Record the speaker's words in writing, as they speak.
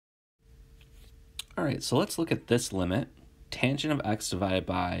All right, so let's look at this limit. Tangent of x divided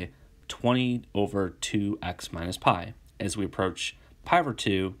by 20 over 2x minus pi as we approach pi over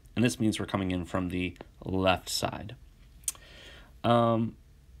 2, and this means we're coming in from the left side.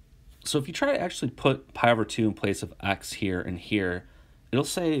 So if you try to actually put pi over 2 in place of x here and here, it'll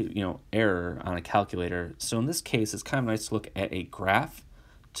say, error on a calculator. So in this case, it's kind of nice to look at a graph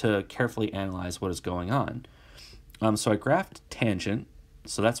to carefully analyze what is going on. So I graphed tangent,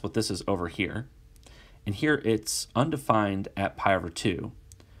 so that's what this is over here. And here it's undefined at pi over 2.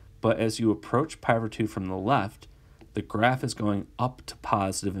 But as you approach pi over 2 from the left, the graph is going up to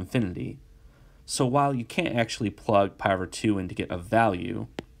positive infinity. So while you can't actually plug pi over 2 in to get a value,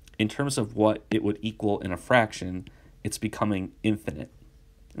 in terms of what it would equal in a fraction, it's becoming infinite.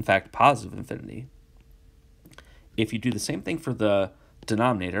 In fact, positive infinity. If you do the same thing for the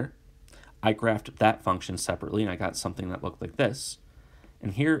denominator, I graphed that function separately and I got something that looked like this.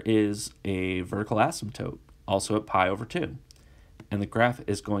 And here is a vertical asymptote, also at pi over 2. And the graph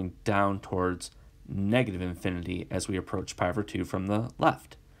is going down towards negative infinity as we approach pi over 2 from the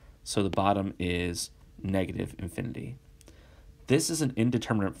left. So the bottom is negative infinity. This is an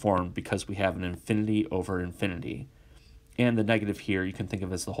indeterminate form because we have an infinity over infinity. And the negative here you can think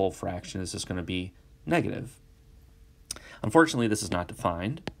of as the whole fraction is just going to be negative. Unfortunately, this is not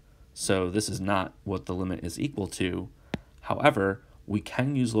defined, so this is not what the limit is equal to. However, we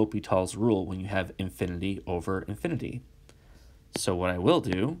can use L'Hopital's rule when you have infinity over infinity. So what I will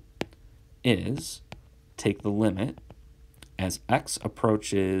do is take the limit as x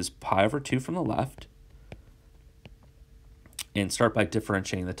approaches pi over 2 from the left and start by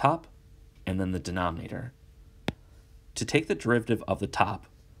differentiating the top and then the denominator. To take the derivative of the top,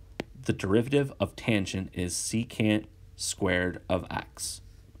 the derivative of tangent is secant squared of x.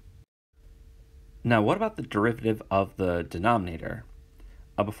 Now, what about the derivative of the denominator?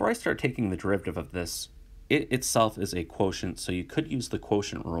 Before I start taking the derivative of this, it itself is a quotient, so you could use the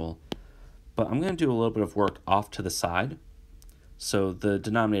quotient rule, but I'm going to do a little bit of work off to the side. So the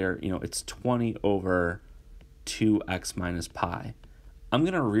denominator, it's 20 over 2x minus pi. I'm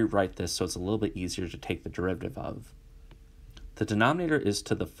going to rewrite this so it's a little bit easier to take the derivative of. The denominator is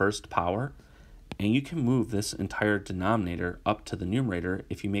to the first power, and you can move this entire denominator up to the numerator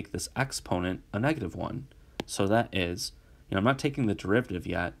if you make this exponent a negative one. So that is, I'm not taking the derivative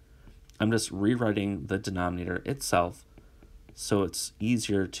yet. I'm just rewriting the denominator itself so it's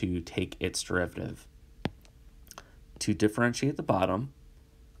easier to take its derivative. To differentiate the bottom,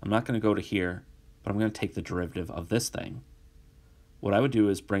 I'm not going to go to here, but I'm going to take the derivative of this thing. What I would do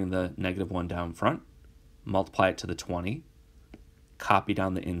is bring the negative 1 down front, multiply it to the 20, copy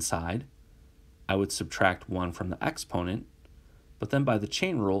down the inside. I would subtract 1 from the exponent, but then by the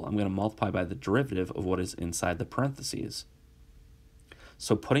chain rule, I'm going to multiply by the derivative of what is inside the parentheses.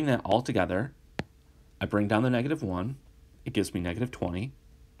 So putting that all together, I bring down the negative 1, it gives me negative 20.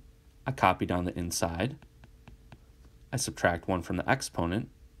 I copy down the inside. I subtract 1 from the exponent.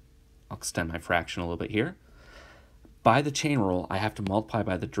 I'll extend my fraction a little bit here. By the chain rule, I have to multiply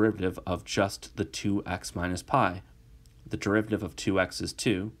by the derivative of just the 2x minus pi. The derivative of 2x is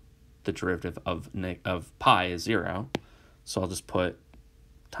 2. The derivative of pi is 0. So I'll just put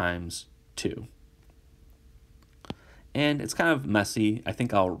times 2. And it's kind of messy. I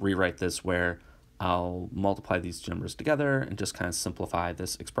think I'll rewrite this where I'll multiply these numbers together and just kind of simplify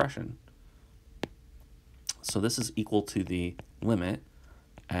this expression. So this is equal to the limit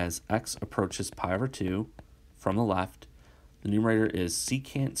as x approaches pi over 2 from the left. The numerator is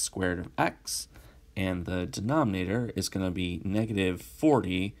secant squared of x, and the denominator is going to be negative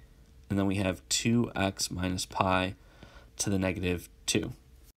 40, and then we have 2x minus pi to the negative 2.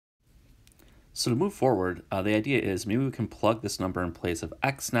 So to move forward, the idea is maybe we can plug this number in place of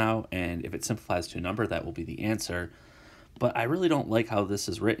x now, and if it simplifies to a number, that will be the answer. But I really don't like how this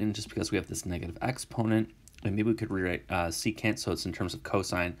is written just because we have this negative exponent, and maybe we could rewrite secant so it's in terms of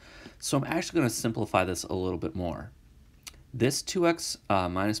cosine. So I'm actually going to simplify this a little bit more. This 2x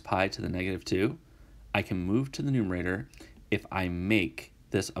minus pi to the negative 2, I can move to the numerator if I make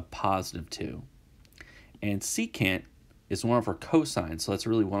this a positive 2. And secant is 1 over cosine, so that's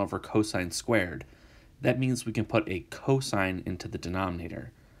really 1 over cosine squared. That means we can put a cosine into the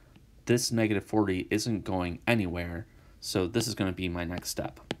denominator. This negative 40 isn't going anywhere, so this is going to be my next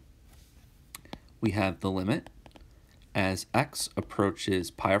step. We have the limit as x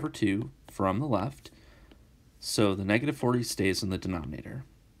approaches pi over 2 from the left, so the negative 40 stays in the denominator.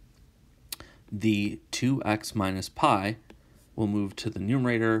 The 2x minus pi will move to the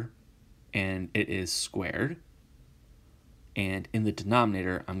numerator, and it is squared. And in the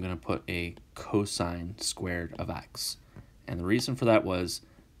denominator, I'm going to put a cosine squared of x. And the reason for that was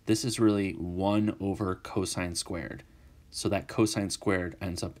this is really 1 over cosine squared. So that cosine squared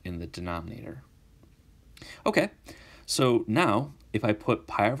ends up in the denominator. Okay, so now if I put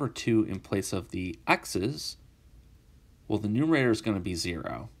pi over 2 in place of the x's, well, the numerator is going to be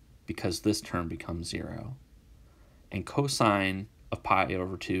 0 because this term becomes 0. And cosine of pi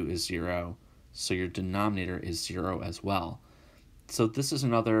over 2 is 0, so your denominator is 0 as well. So this is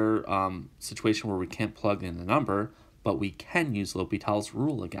another situation where we can't plug in the number, but we can use L'Hopital's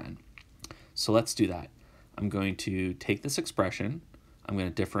rule again. So let's do that. I'm going to take this expression, I'm going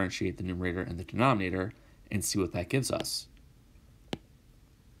to differentiate the numerator and the denominator, and see what that gives us.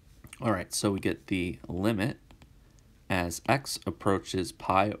 All right, so we get the limit as x approaches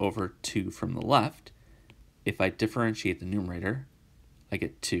pi over 2 from the left. If I differentiate the numerator, I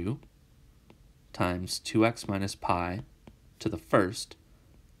get 2 times 2x minus pi to the first,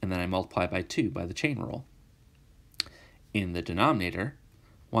 and then I multiply by 2 by the chain rule. In the denominator,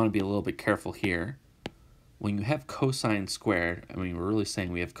 I want to be a little bit careful here. When you have cosine squared, I mean, we're really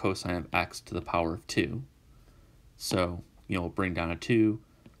saying we have cosine of x to the power of 2. So, we'll bring down a 2,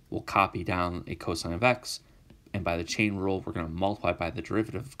 we'll copy down a cosine of x, and by the chain rule, we're going to multiply by the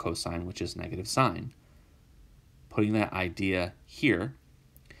derivative of cosine, which is negative sine. Putting that idea here,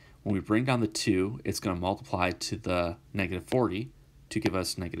 when we bring down the 2, it's going to multiply to the negative 40 to give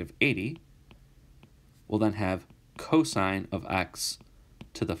us negative 80. We'll then have cosine of x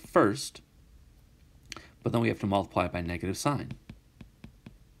to the first, but then we have to multiply by negative sine.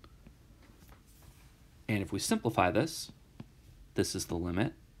 And if we simplify this, this is the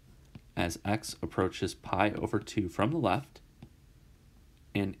limit as x approaches pi over 2 from the left.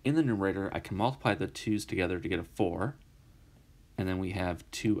 And in the numerator, I can multiply the 2's together to get a 4. And then we have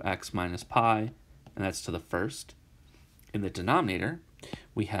 2x minus pi, and that's to the first. In the denominator,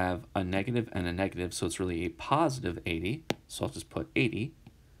 we have a negative and a negative, so it's really a positive 80. So I'll just put 80.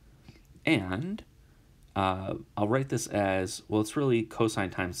 And I'll write this as, well, it's really cosine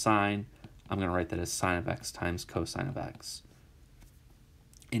times sine. I'm going to write that as sine of x times cosine of x.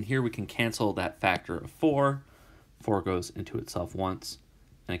 And here we can cancel that factor of 4. 4 goes into itself once,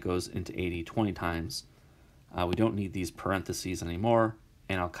 and it goes into 80 20 times. We don't need these parentheses anymore,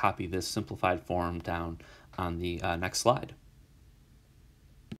 and I'll copy this simplified form down on the next slide.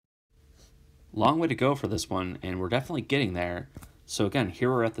 Long way to go for this one, and we're definitely getting there. So again, here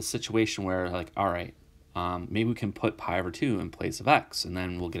we're at the situation where, like, all right, maybe we can put pi over 2 in place of x, and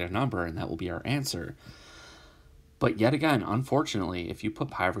then we'll get a number, and that will be our answer. But yet again, unfortunately, if you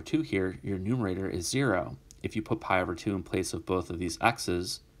put pi over 2 here, your numerator is 0. If you put pi over 2 in place of both of these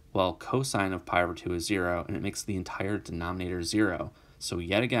x's, well, cosine of pi over 2 is 0, and it makes the entire denominator 0. So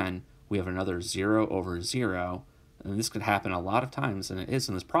yet again, we have another 0 over 0, and this could happen a lot of times, and it is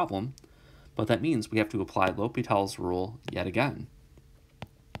in this problem, but that means we have to apply L'Hopital's rule yet again.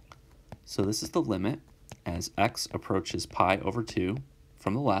 So this is the limit as x approaches pi over 2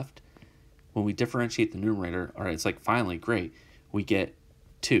 from the left. When we differentiate the numerator, all right, it's like, finally, great, we get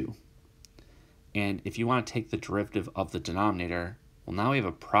 2. And if you want to take the derivative of the denominator, well, now we have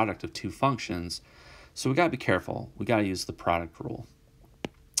a product of 2 functions, so we got to be careful. We got to use the product rule.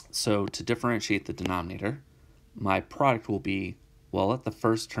 So to differentiate the denominator, my product will be, well, I'll let the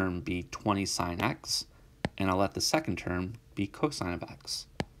first term be 20 sine x, and I'll let the second term be cosine of x.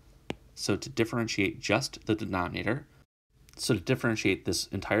 So to differentiate just the denominator, so to differentiate this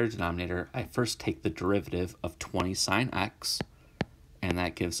entire denominator, I first take the derivative of 20 sine x, and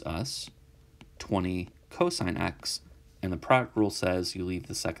that gives us 20 cosine x, and the product rule says you leave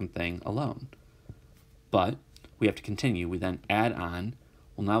the second thing alone. But we have to continue. We then add on.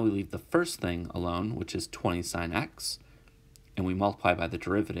 Well, now we leave the first thing alone, which is 20 sine x, and we multiply by the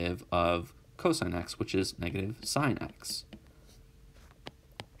derivative of cosine x, which is negative sine x.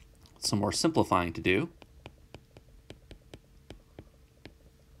 Some more simplifying to do.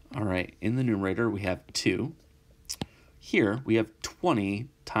 All right, in the numerator, we have 2. Here, we have 20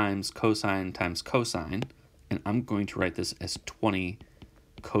 times cosine, and I'm going to write this as 20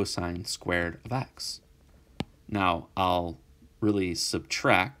 cosine squared of x. Now, I'll really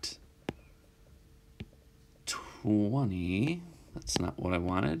subtract 20. That's not what I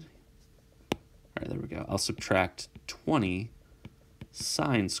wanted. All right, there we go. I'll subtract 20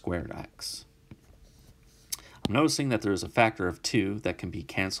 sine squared x. I'm noticing that there's a factor of 2 that can be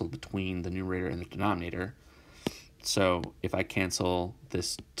canceled between the numerator and the denominator. So if I cancel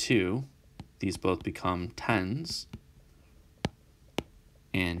this 2, these both become 10s.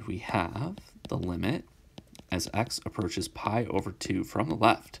 And we have the limit as x approaches pi over 2 from the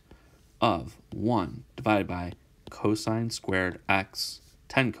left of 1 divided by cosine squared x,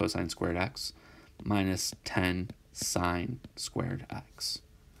 10 cosine squared x, minus 10 sine squared x.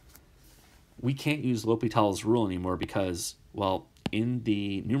 we can't use L'Hopital's rule anymore because, well, in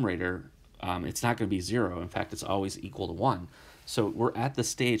the numerator, it's not going to be 0. In fact, it's always equal to 1. So we're at the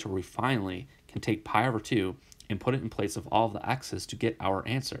stage where we finally can take pi over 2 and put it in place of all of the x's to get our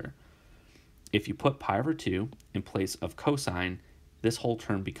answer. If you put pi over 2 in place of cosine, this whole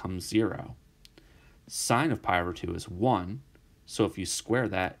term becomes 0. Sine of pi over 2 is 1, so if you square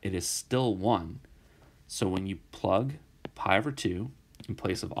that, it is still 1. So when you plug pi over 2 in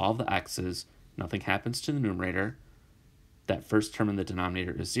place of all the x's, nothing happens to the numerator. That first term in the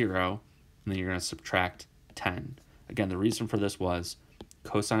denominator is 0, and then you're going to subtract 10. Again, the reason for this was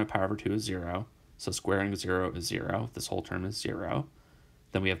cosine of pi over 2 is 0, so squaring 0 is 0. This whole term is 0.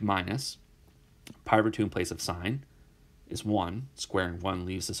 Then we have minus. Pi over 2 in place of sine is 1. Squaring 1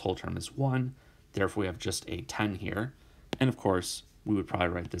 leaves this whole term as 1. Therefore, we have just a 10 here. And of course, we would probably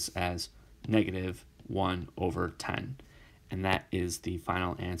write this as negative 1 over 10. And that is the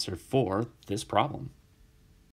final answer for this problem.